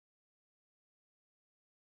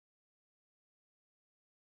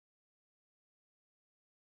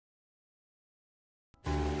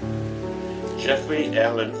Jeffrey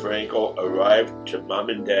Alan Frankel arrived to Mom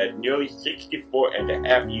and Dad nearly 64 and a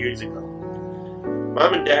half years ago.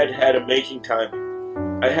 Mom and Dad had amazing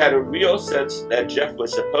timing. I had a real sense that Jeff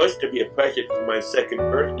was supposed to be a present for my second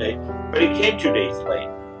birthday, but he came 2 days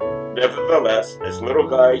late. Nevertheless, as little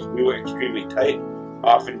guys, we were extremely tight,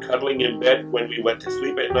 often cuddling in bed when we went to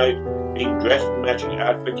sleep at night, being dressed in matching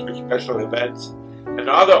outfits for special events, and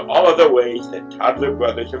all other ways that toddler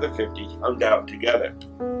brothers of the 50s hung out together.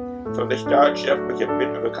 From the start, Jeff was a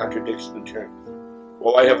bit of a contradiction in terms.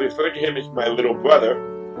 While I have referred to him as my little brother,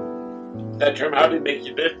 that term hardly makes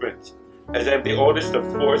a difference, as I am the oldest of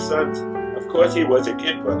 4 sons. Of course he was a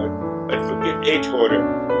kid brother, but forget age order.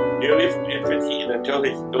 Nearly from infancy and until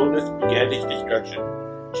his illness began his destruction,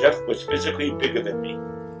 Jeff was physically bigger than me.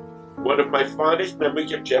 One of my fondest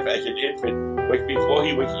memories of Jeff as an infant was before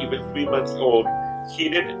he was even 3 months old,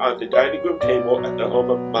 seated on the dining room table at the home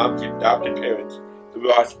of Mom's adopted parents, the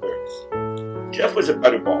Rossbergs. Jeff was a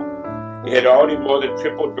butterball. He had already more than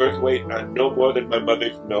tripled birth weight on no more than my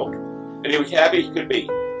mother's milk, and he was happy as could be,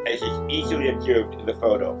 as is easily observed in the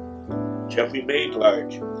photo. Jeff remained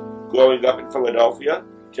large. Growing up in Philadelphia,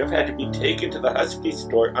 Jeff had to be taken to the Husky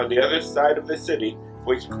store on the other side of the city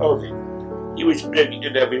for his clothing. He was big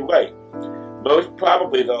in every way. Most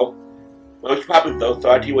probably though,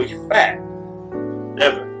 thought he was fat.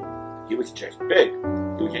 Never. He was just big.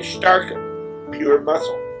 He was a starker. Pure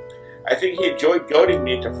muscle. I think he enjoyed goading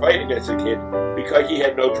me into fighting as a kid because he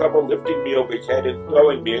had no trouble lifting me over his head and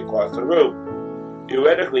throwing me across the room.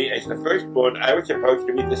 Theoretically, as the firstborn, I was supposed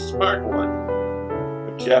to be the smart one.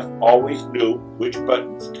 But Jeff always knew which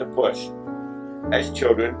buttons to push. As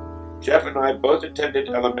children, Jeff and I both attended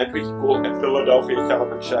elementary school at Philadelphia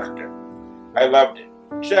Solomon Schechter. I loved it.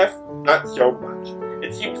 Jeff, not so much.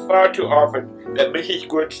 It seemed far too often that Mrs.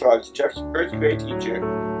 Grinchlogs, Jeff's first grade teacher,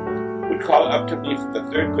 would call up to me from the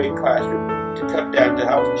 3rd grade classroom to come down to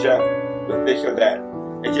help Jeff with this or that,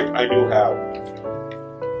 as if I knew how.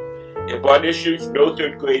 If on issues no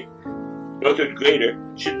third grader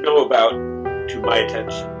should know about to my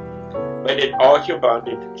attention. But it also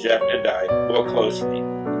bonded Jeff and I more closely.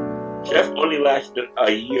 Jeff only lasted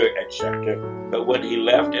a year at Schechter, but when he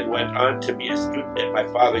left and went on to be a student at my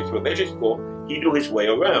father's religious school, he knew his way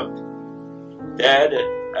around. Dad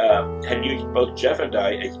had used both Jeff and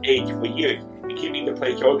I as aides for years in keeping the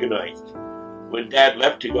place organized. When Dad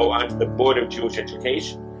left to go on to the Board of Jewish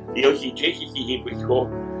Education, the OCJCC Hebrew School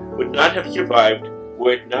would not have survived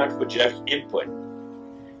were it not for Jeff's input.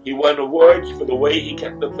 He won awards for the way he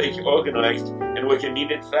kept the place organized and was a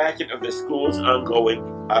needed facet of the school's ongoing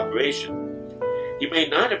operation. He may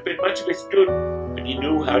not have been much of a student, but he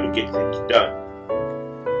knew how to get things done.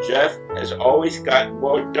 Jeff has always gotten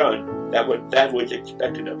more done than was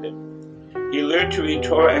expected of him. He learned to read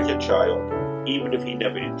Torah as a child, even if he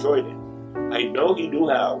never enjoyed it. I know he knew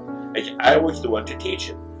how, as I was the one to teach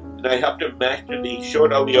him, and I helped him master the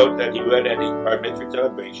short aliyot that he read at his bar mitzvah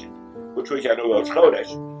celebration, which was on a Rosh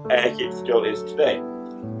Chodesh, as it still is today.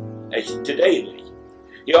 As today it is.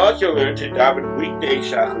 He also learned to daven weekday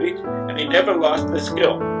shacharit, and he never lost the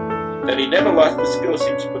skill. That he never lost the skill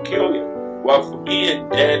seems peculiar. While for me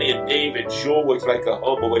and Danny and Dave and Shul was like a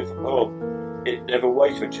home away from home, it never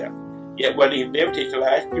was for Jeff. Yet when he lived his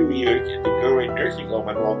last few years in the Gurry nursing home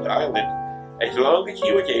on Long Island, as long as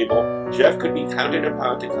he was able, Jeff could be counted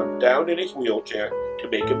upon to come down in his wheelchair to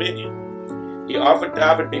make a minyan. He often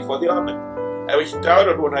davened before the Amen. I was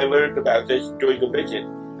startled when I learned about this during a visit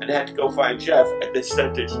and had to go find Jeff at the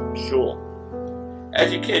center's shul.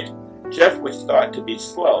 As a kid, Jeff was thought to be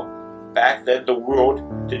slow. Back then, the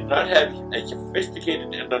world did not have a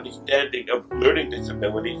sophisticated understanding of learning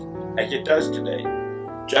disabilities as it does today.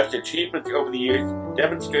 Jeff's achievements over the years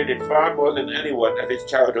demonstrated far more than anyone of his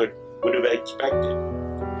childhood would have expected.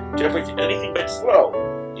 Jeff was anything but slow.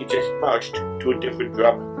 He just marched to a different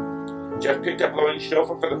drum. Jeff picked up blowing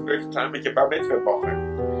shofar for the first time as a bar mitzvah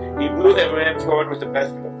bocher. He blew that ram's horn with the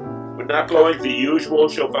best of them. When not blowing the usual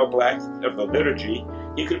shofar blasts of the liturgy,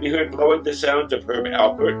 he could be heard blowing the sounds of Herb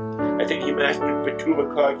Alpert. I think he mastered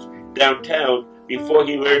Petula cards downtown before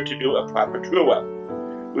he learned to do a proper true-up.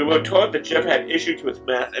 We were told that Jeff had issues with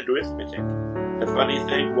math and arithmetic. The funny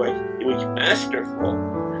thing was, he was masterful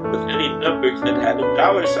with any numbers that had a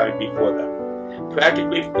dollar sign before them.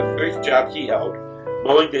 Practically the first job he held,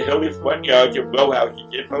 mowing the hilly front yards of row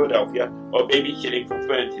houses in Philadelphia or babysitting for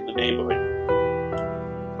friends in the neighborhood.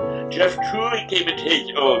 Jeff truly came into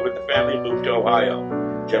his own when the family moved to Ohio.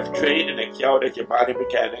 Jeff trained and excelled as a body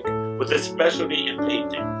mechanic with a specialty in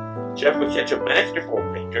painting. Jeff was such a masterful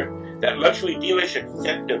painter that luxury dealerships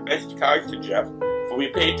sent their best cars to Jeff for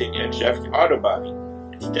repainting at Jeff's auto body,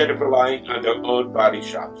 instead of relying on their own body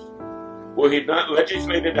shops. Were he not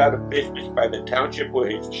legislated out of business by the township where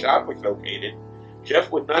his shop was located,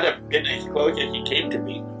 Jeff would not have been as close as he came to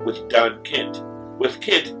be with Don Kint. With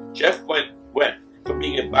Kint, Jeff went from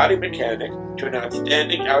being a body mechanic to an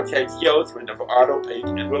outstanding outside salesman of auto paint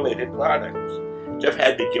and related products. Jeff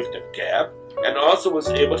had the gift of gab, and also was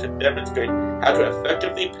able to demonstrate how to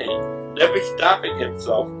effectively paint, never stopping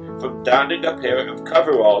himself from donning a pair of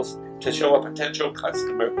coveralls to show a potential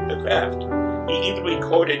customer the craft. He even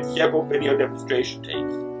recorded several video demonstration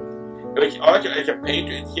tapes. It was also as a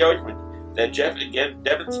painter and salesman that Jeff again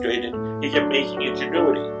demonstrated his amazing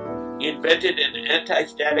ingenuity. He invented an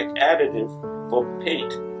anti-static additive for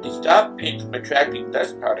paint to stop paint from attracting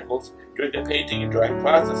dust particles during the painting and drying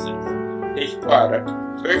processes. His product,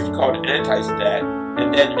 first called Anti-Stat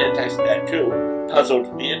and then Anti-Stat 2, puzzled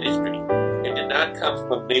the industry. It did not come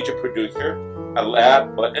from a major producer, a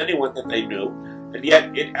lab, or anyone that they knew, and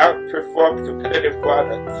yet it outperformed competitive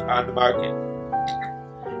products on the market.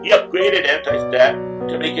 He upgraded Anti-Stat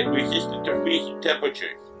to make it resistant to freezing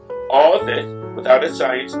temperatures. All of this without a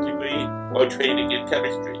science degree or training in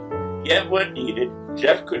chemistry. Yet when needed,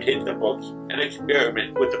 Jeff could hit the books and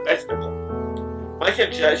experiment with the best of them. My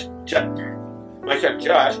son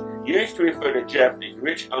Josh used to refer to Jeff as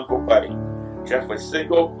Rich Uncle Buddy. Jeff was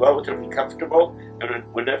single, relatively comfortable, and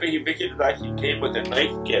whenever he visited us, he came with a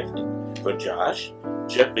nice gift. For Josh,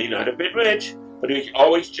 Jeff may not have been rich, but he was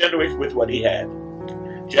always generous with what he had.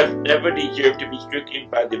 Jeff never deserved to be stricken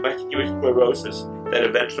by the muscular sclerosis that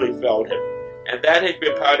eventually felled him, and that has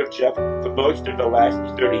been part of Jeff for most of the last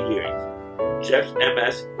 30 years. Jeff's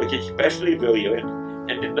MS was especially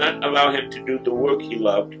virulent and did not allow him to do the work he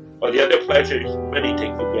loved or the other pleasures many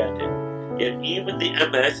take for granted. Yet even the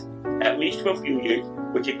MS, at least for a few years,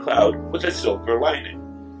 was a cloud with a silver lining.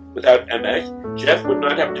 Without MS, Jeff would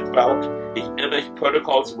not have developed his MS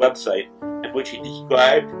Protocols website, in which he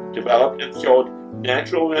described, developed, and sold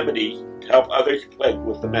natural remedies to help others plagued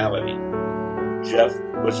with the malady. Jeff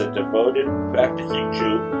was a devoted, practicing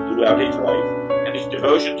Jew throughout his life, and his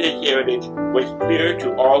devotion to his heritage was clear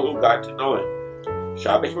to all who got to know him.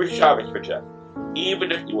 Shabbos was Shabbos for Jeff,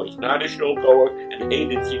 even if he was not a shul-goer and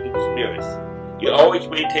hated singing smiras. He always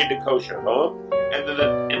maintained a kosher home,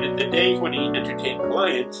 and in the days when he entertained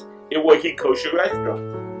clients, it was a kosher restaurant.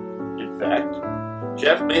 In fact,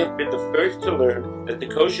 Jeff may have been the first to learn that the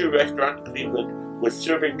kosher restaurant in Cleveland was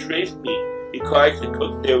serving treif meat because the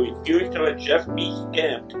cook there refused to let Jeff be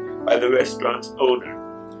scammed by the restaurant's owner.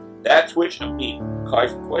 That switch of meat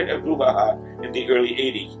caused quite a brouhaha in the early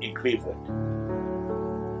 80s in Cleveland.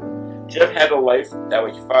 Jeff had a life that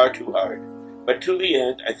was far too hard, but to the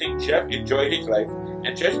end, I think Jeff enjoyed his life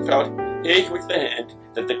and just felt his was the hand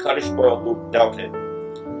that the Kaddish Baruch Hu dealt him.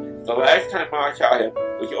 The last time I saw him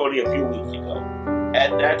was only a few weeks ago.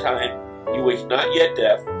 At that time, he was not yet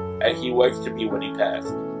deaf, as he was to be when he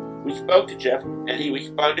passed. We spoke to Jeff, and he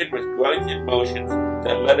responded with growing emotions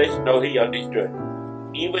that let us know he understood.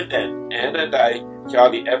 Even then, Anna and I saw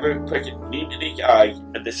the ever-present gleam in his eyes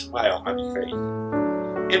and the smile on his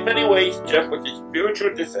face. In many ways, Jeff was a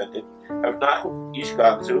spiritual descendant of Nahum Ish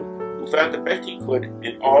Gamzu, who found the best he could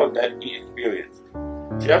in all that he experienced.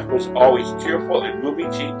 Jeff was always cheerful and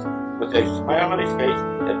ruby-cheeked, with a smile on his face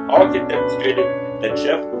that also demonstrated that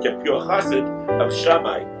Jeff was a pure chassid of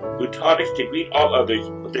Shammai, who taught us to greet all others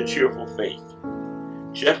with a cheerful face.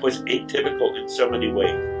 Jeff was atypical in so many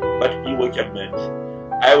ways, but he was a mensch.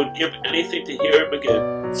 I would give anything to hear him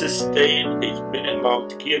again sustain his minute-long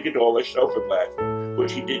Tekiah Gedolah shofar blast,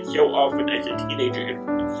 which he did so often as a teenager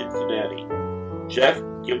in Cincinnati. Jeff,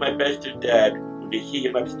 give my best to Dad when you see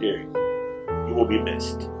him upstairs. You will be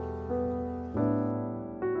missed.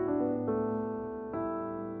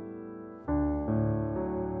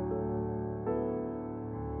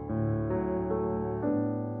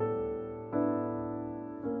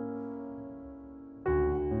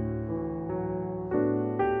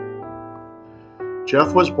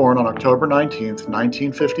 Jeff was born on October 19,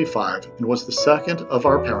 1955, and was the second of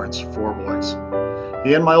our parents' 4 boys.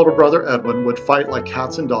 He and my older brother Edwin would fight like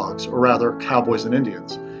cats and dogs, or rather, cowboys and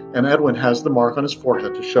Indians, and Edwin has the mark on his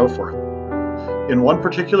forehead to show for it. In one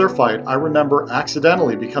particular fight, I remember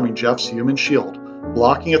accidentally becoming Jeff's human shield,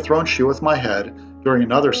 blocking a thrown shoe with my head during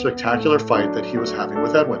another spectacular fight that he was having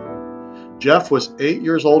with Edwin. Jeff was 8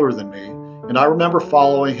 years older than me, and I remember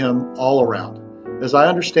following him all around. As I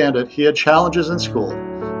understand it, he had challenges in school.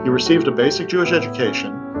 He received a basic Jewish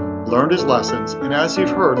education, learned his lessons, and as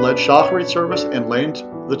you've heard, led Shacharit service and learned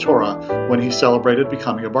the Torah when he celebrated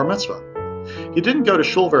becoming a bar mitzvah. He didn't go to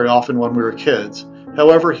shul very often when we were kids.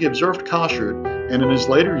 However, he observed kashrut, and in his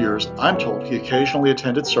later years, I'm told he occasionally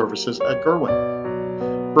attended services at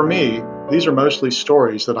Gerwin. For me, These are mostly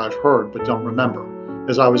stories that I've heard but don't remember,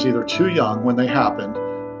 as I was either too young when they happened,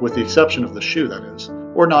 with the exception of the shoe that is,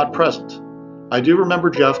 or not present. I do remember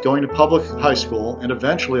Jeff going to public high school and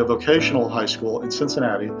eventually a vocational high school in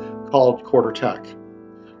Cincinnati called Quarter Tech.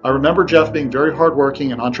 I remember Jeff being very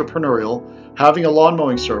hardworking and entrepreneurial, having a lawn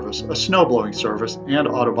mowing service, a snow blowing service, and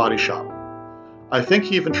auto body shop. I think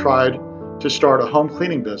he even tried to start a home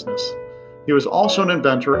cleaning business. He was also an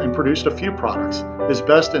inventor and produced a few products, his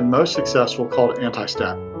best and most successful called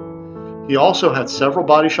Anti-Stat. He also had several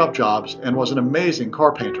body shop jobs and was an amazing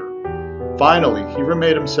car painter. Finally, he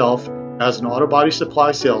remade himself as an auto body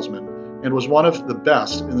supply salesman and was one of the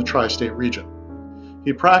best in the tri-state region.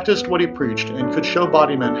 He practiced what he preached and could show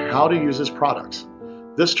bodymen how to use his products.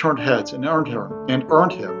 This turned heads and earned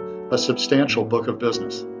him a substantial book of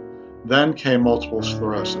business. Then came multiple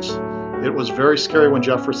sclerosis. It was very scary when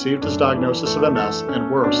Jeff received his diagnosis of MS,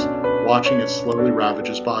 and worse, watching it slowly ravage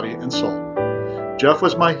his body and soul. Jeff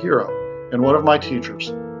was my hero and one of my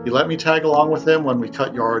teachers. He let me tag along with him when we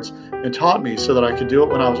cut yards and taught me so that I could do it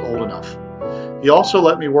when I was old enough. He also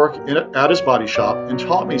let me work at his body shop and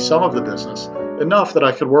taught me some of the business, enough that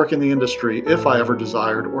I could work in the industry if I ever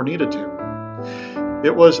desired or needed to.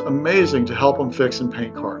 It was amazing to help him fix and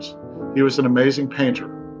paint cars. He was an amazing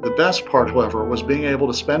painter. The best part, however, was being able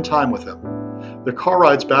to spend time with him. The car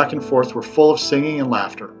rides back and forth were full of singing and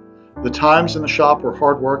laughter. The times in the shop were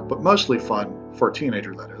hard work, but mostly fun, for a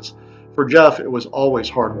teenager that is. For Jeff, it was always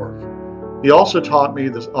hard work. He also taught me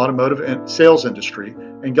the automotive sales industry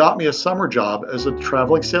and got me a summer job as a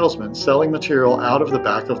traveling salesman selling material out of the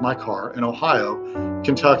back of my car in Ohio,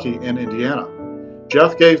 Kentucky, and Indiana.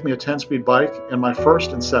 Jeff gave me a 10-speed bike and my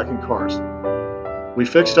first and second cars. We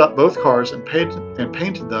fixed up both cars and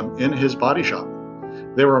painted them in his body shop.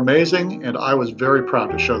 They were amazing, and I was very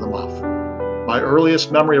proud to show them off. My earliest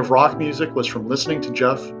memory of rock music was from listening to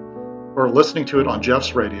it on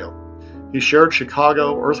Jeff's radio. He shared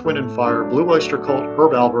Chicago, Earth, Wind & Fire, Blue Oyster Cult,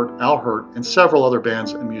 Herb Alpert, Al Hirt, and several other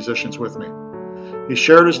bands and musicians with me. He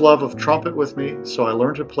shared his love of trumpet with me, so I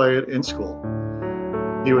learned to play it in school.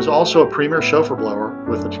 He was also a premier shofar blower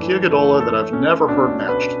with a tequila gadola that I've never heard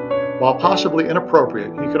matched. While possibly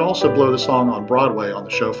inappropriate, he could also blow the song on Broadway on the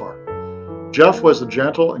shofar. Jeff was a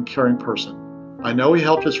gentle and caring person. I know he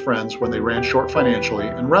helped his friends when they ran short financially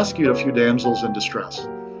and rescued a few damsels in distress.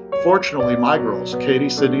 Fortunately, my girls, Katie,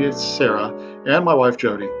 Sydney, Sarah, and my wife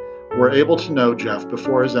Jody, were able to know Jeff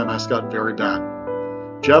before his MS got very bad.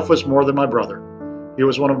 Jeff was more than my brother. He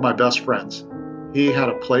was one of my best friends. He had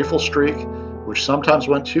a playful streak, which sometimes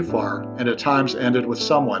went too far, and at times ended with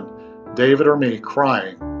someone, David or me,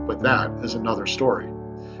 crying, but that is another story.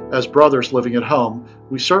 As brothers living at home,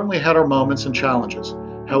 we certainly had our moments and challenges.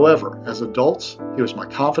 However, as adults, he was my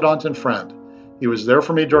confidant and friend. He was there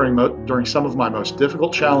for me during some of my most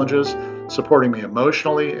difficult challenges, supporting me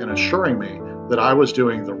emotionally and assuring me that I was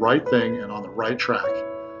doing the right thing and on the right track.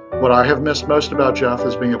 What I have missed most about Jeff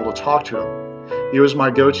is being able to talk to him. He was my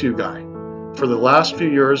go-to guy. For the last few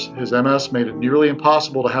years, his MS made it nearly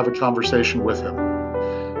impossible to have a conversation with him.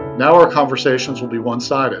 Now our conversations will be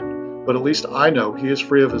one-sided, but at least I know he is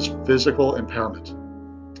free of his physical impairment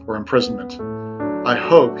or imprisonment. I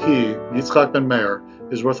hope he, Yitzchak ben Meir,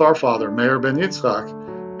 is with our father, Meir ben Yitzchak,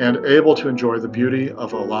 and able to enjoy the beauty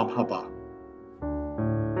of Olam Haba.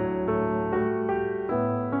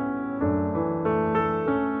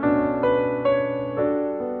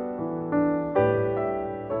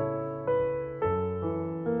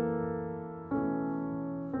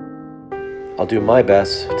 I'll do my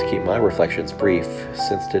best to keep my reflections brief,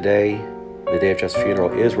 since today, the day of Jeff's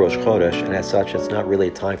funeral, is Rosh Chodesh, and as such, it's not really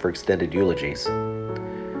a time for extended eulogies.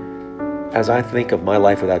 As I think of my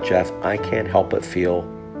life without Jeff, I can't help but feel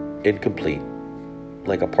incomplete,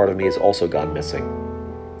 like a part of me has also gone missing.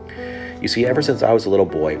 You see, ever since I was a little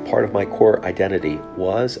boy, part of my core identity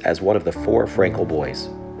was as one of the 4 Frankel boys.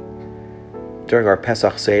 During our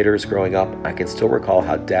Pesach Seders growing up, I can still recall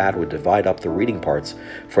how Dad would divide up the reading parts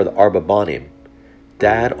for the Arba Banim.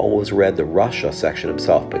 Dad always read the Rasha section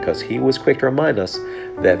himself because he was quick to remind us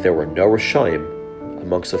that there were no Rishoim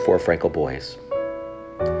amongst the 4 Frankel boys.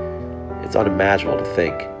 It's unimaginable to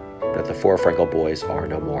think that the 4 Frankel boys are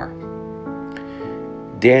no more.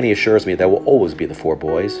 Danny assures me there will always be the 4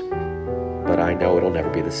 boys, but I know it'll never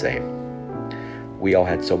be the same. We all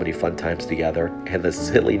had so many fun times together, and the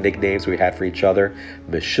silly nicknames we had for each other,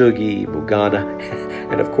 Meshugi, Mugana,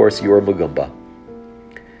 and of course your Mugumba.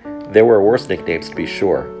 There were worse nicknames to be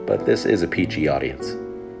sure, but this is a PG audience.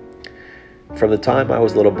 From the time I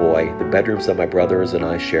was a little boy, the bedrooms that my brothers and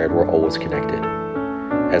I shared were always connected.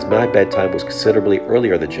 As my bedtime was considerably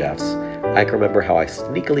earlier than Jeff's, I can remember how I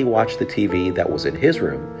sneakily watched the TV that was in his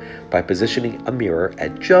room by positioning a mirror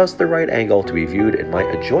at just the right angle to be viewed in my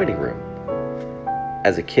adjoining room.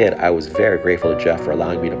 As a kid, I was very grateful to Jeff for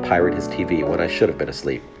allowing me to pirate his TV when I should have been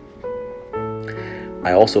asleep.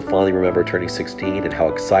 I also fondly remember turning 16 and how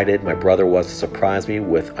excited my brother was to surprise me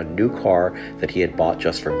with a new car that he had bought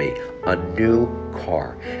just for me. A new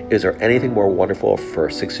car. Is there anything more wonderful for a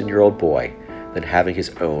 16-year-old boy than having his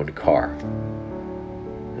own car?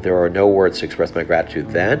 There are no words to express my gratitude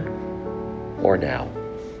then or now.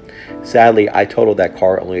 Sadly, I totaled that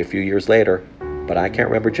car only a few years later, but I can't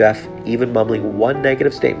remember Jeff even mumbling one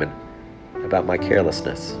negative statement about my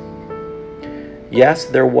carelessness. Yes,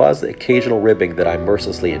 there was occasional ribbing that I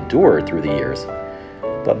mercilessly endured through the years,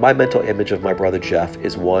 but my mental image of my brother Jeff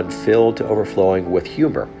is one filled to overflowing with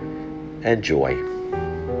humor and joy.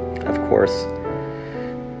 Of course,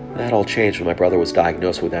 that all changed when my brother was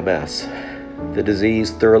diagnosed with MS. The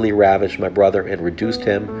disease thoroughly ravaged my brother and reduced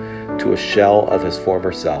him to a shell of his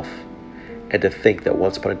former self. And to think that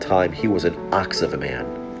once upon a time he was an ox of a man.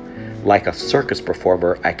 Like a circus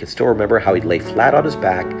performer, I can still remember how he'd lay flat on his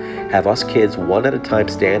back, have us kids one at a time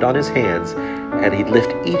stand on his hands, and he'd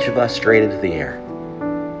lift each of us straight into the air.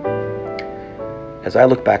 As I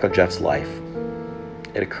look back on Jeff's life,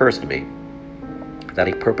 it occurs to me that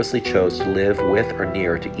he purposely chose to live with or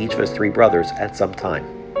near to each of his three brothers at some time.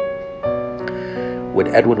 When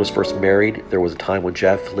Edwin was first married, there was a time when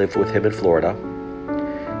Jeff lived with him in Florida.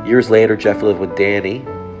 Years later, Jeff lived with Danny,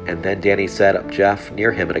 and then Danny set up Jeff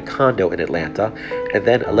near him in a condo in Atlanta. And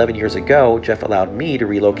then 11 years ago, Jeff allowed me to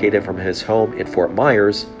relocate him from his home in Fort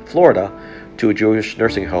Myers, Florida, to a Jewish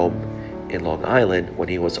nursing home in Long Island when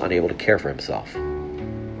he was unable to care for himself.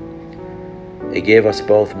 It gave us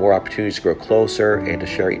both more opportunities to grow closer and to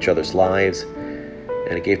share each other's lives,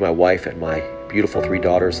 and it gave my wife and my beautiful three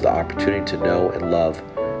daughters the opportunity to know and love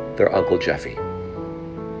their Uncle Jeffy.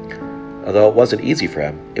 Although it wasn't easy for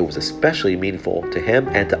him, it was especially meaningful to him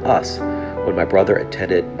and to us when my brother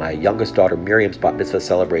attended my youngest daughter Miriam's bat mitzvah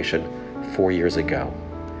celebration 4 years ago.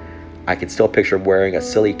 I can still picture him wearing a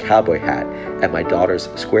silly cowboy hat at my daughter's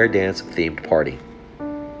square dance themed party.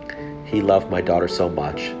 He loved my daughter so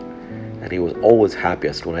much, and he was always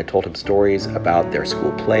happiest when I told him stories about their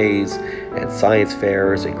school plays and science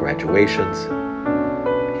fairs and graduations.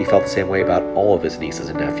 He felt the same way about all of his nieces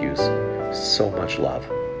and nephews. So much love.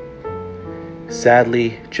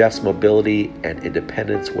 Sadly, Jeff's mobility and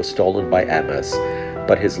independence was stolen by MS,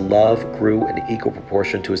 but his love grew in equal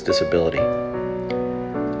proportion to his disability.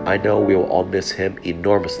 I know we will all miss him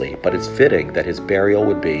enormously, but it's fitting that his burial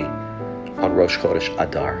would be on Rosh Chodesh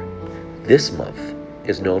Adar. This month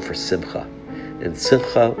is known for Simcha, and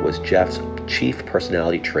Simcha was Jeff's chief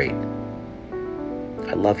personality trait.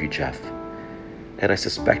 I love you, Jeff, and I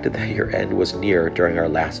suspected that your end was near during our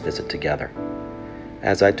last visit together.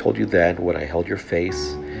 As I told you then when I held your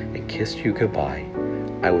face and kissed you goodbye,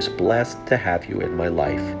 I was blessed to have you in my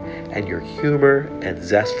life, and your humor and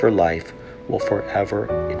zest for life will forever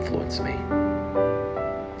influence me.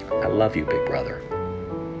 I love you, big brother,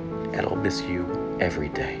 and I'll miss you every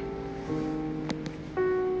day.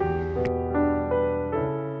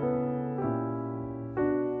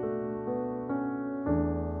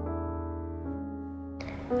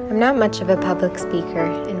 I'm not much of a public speaker.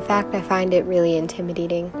 In fact, I find it really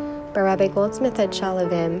intimidating. But Rabbi Goldsmith at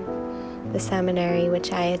Shalavim, the seminary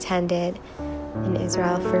which I attended in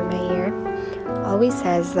Israel for my year, always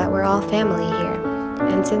says that we're all family here.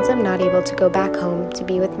 And since I'm not able to go back home to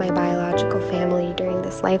be with my biological family during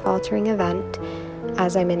this life-altering event,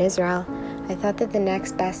 as I'm in Israel, I thought that the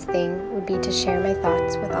next best thing would be to share my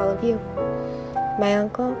thoughts with all of you. My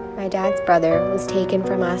uncle, my dad's brother, was taken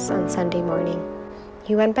from us on Sunday morning.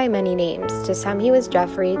 He went by many names. To some he was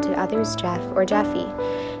Jeffrey, to others Jeff or Jeffy,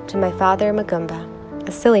 to my father Magumba,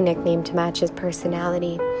 a silly nickname to match his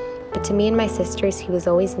personality, but to me and my sisters he was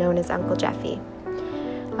always known as Uncle Jeffy.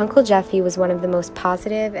 Uncle Jeffy was one of the most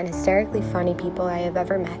positive and hysterically funny people I have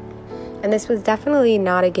ever met, and this was definitely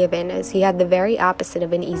not a given, as he had the very opposite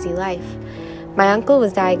of an easy life. My uncle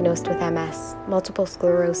was diagnosed with MS, multiple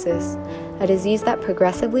sclerosis, a disease that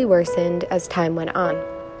progressively worsened as time went on.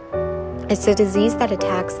 It's a disease that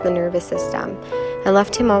attacks the nervous system and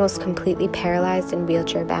left him almost completely paralyzed and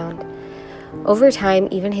wheelchair-bound. Over time,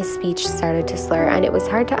 even his speech started to slur, and it was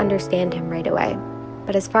hard to understand him right away.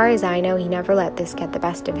 But as far as I know, he never let this get the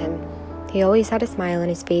best of him. He always had a smile on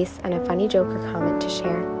his face and a funny joke or comment to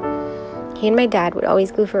share. He and my dad would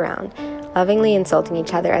always goof around, lovingly insulting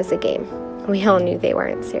each other as a game. We all knew they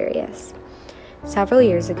weren't serious. Several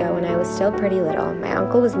years ago, when I was still pretty little, my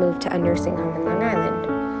uncle was moved to a nursing home in Long Island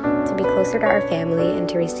to be closer to our family and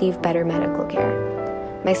to receive better medical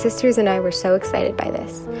care. My sisters and I were so excited by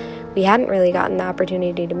this. We hadn't really gotten the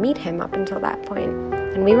opportunity to meet him up until that point,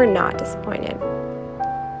 and we were not disappointed.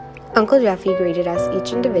 Uncle Jeffy greeted us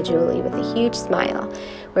each individually with a huge smile,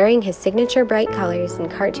 wearing his signature bright colors and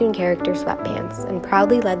cartoon character sweatpants, and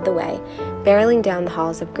proudly led the way, barreling down the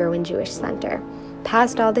halls of Gerwin Jewish Center,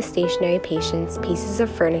 past all the stationary patients, pieces of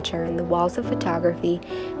furniture, and the walls of photography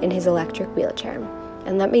in his electric wheelchair.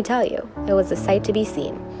 And let me tell you, it was a sight to be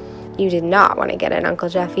seen. You did not want to get in Uncle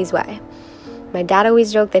Jeffy's way. My dad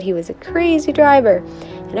always joked that he was a crazy driver,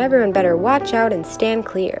 and everyone better watch out and stand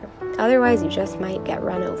clear. Otherwise, you just might get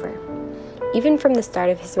run over. Even from the start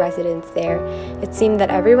of his residence there, it seemed that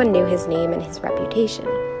everyone knew his name and his reputation,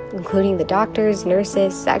 including the doctors,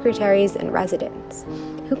 nurses, secretaries, and residents.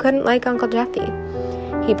 Who couldn't like Uncle Jeffy?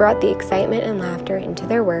 He brought the excitement and laughter into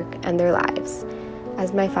their work and their lives.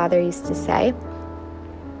 As my father used to say,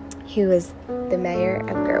 he was the mayor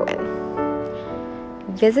of Gerwin.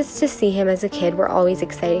 Visits to see him as a kid were always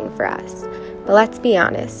exciting for us. But let's be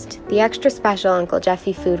honest, the extra special Uncle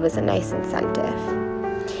Jeffy food was a nice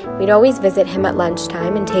incentive. We'd always visit him at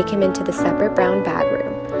lunchtime and take him into the separate brown bag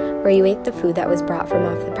room, where he ate the food that was brought from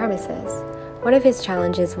off the premises. One of his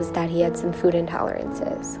challenges was that he had some food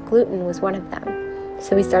intolerances. Gluten was one of them.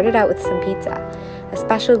 So we started out with some pizza, a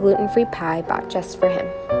special gluten-free pie bought just for him.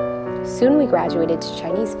 Soon we graduated to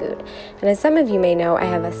Chinese food, and as some of you may know, I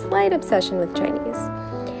have a slight obsession with Chinese.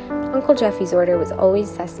 Uncle Jeffy's order was always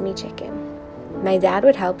sesame chicken. My dad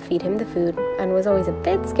would help feed him the food and was always a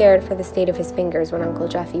bit scared for the state of his fingers when Uncle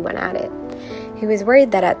Jeffy went at it. He was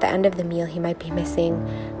worried that at the end of the meal he might be missing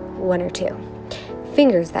one or two.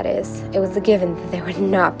 Fingers, that is. It was a given that there would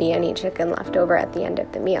not be any chicken left over at the end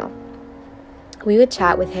of the meal. We would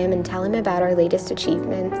chat with him and tell him about our latest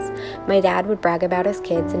achievements. My dad would brag about us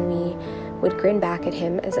kids, and we would grin back at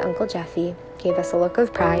him as Uncle Jeffy gave us a look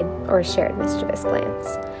of pride or a shared mischievous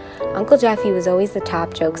glance. Uncle Jeffy was always the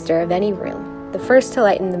top jokester of any room, the first to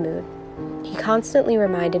lighten the mood. He constantly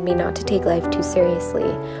reminded me not to take life too seriously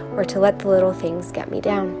or to let the little things get me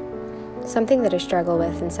down. Something that I struggle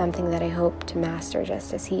with and something that I hope to master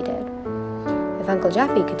just as he did. If Uncle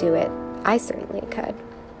Jeffy could do it, I certainly could.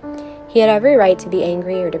 He had every right to be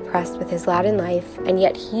angry or depressed with his lot in life, and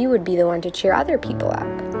yet he would be the one to cheer other people up.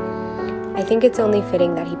 I think it's only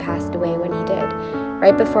fitting that he passed away when he did,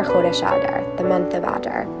 right before Chodesh Adar, the month of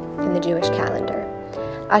Adar, in the Jewish calendar,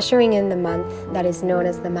 ushering in the month that is known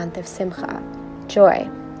as the month of Simcha, joy,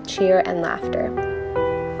 cheer, and laughter.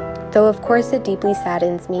 Though of course it deeply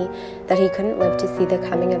saddens me that he couldn't live to see the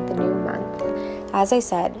coming of the new month. As I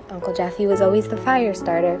said, Uncle Jeffy was always the fire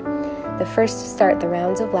starter, the first to start the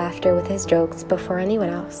rounds of laughter with his jokes before anyone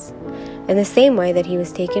else, in the same way that he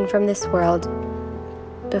was taken from this world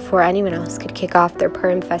before anyone else could kick off their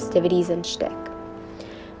Purim festivities and shtick.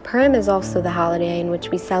 Purim is also the holiday in which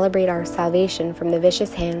we celebrate our salvation from the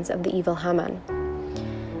vicious hands of the evil Haman.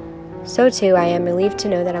 So too, I am relieved to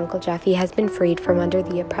know that Uncle Jeffy has been freed from under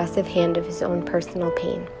the oppressive hand of his own personal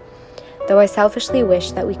pain. Though I selfishly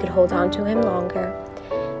wish that we could hold on to him longer,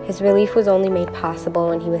 his relief was only made possible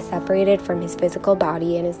when he was separated from his physical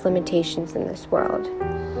body and his limitations in this world.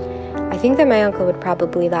 I think that my uncle would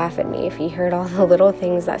probably laugh at me if he heard all the little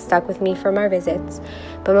things that stuck with me from our visits,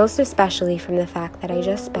 but most especially from the fact that I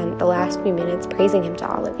just spent the last few minutes praising him to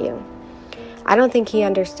all of you. I don't think he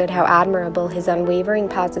understood how admirable his unwavering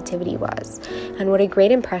positivity was, and what a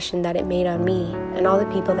great impression that it made on me and all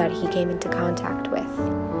the people that he came into contact with.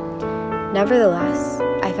 Nevertheless,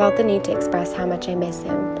 I felt the need to express how much I miss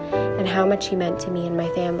him and how much he meant to me and my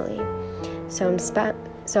family. So I'm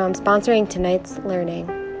sponsoring tonight's learning,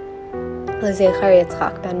 L'Zecher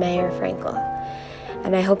Yitzchak ben Meir Frankel,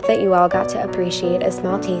 and I hope that you all got to appreciate a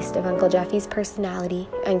small taste of Uncle Jeffy's personality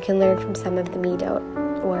and can learn from some of the midot,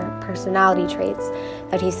 or personality traits,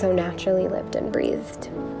 that he so naturally lived and breathed.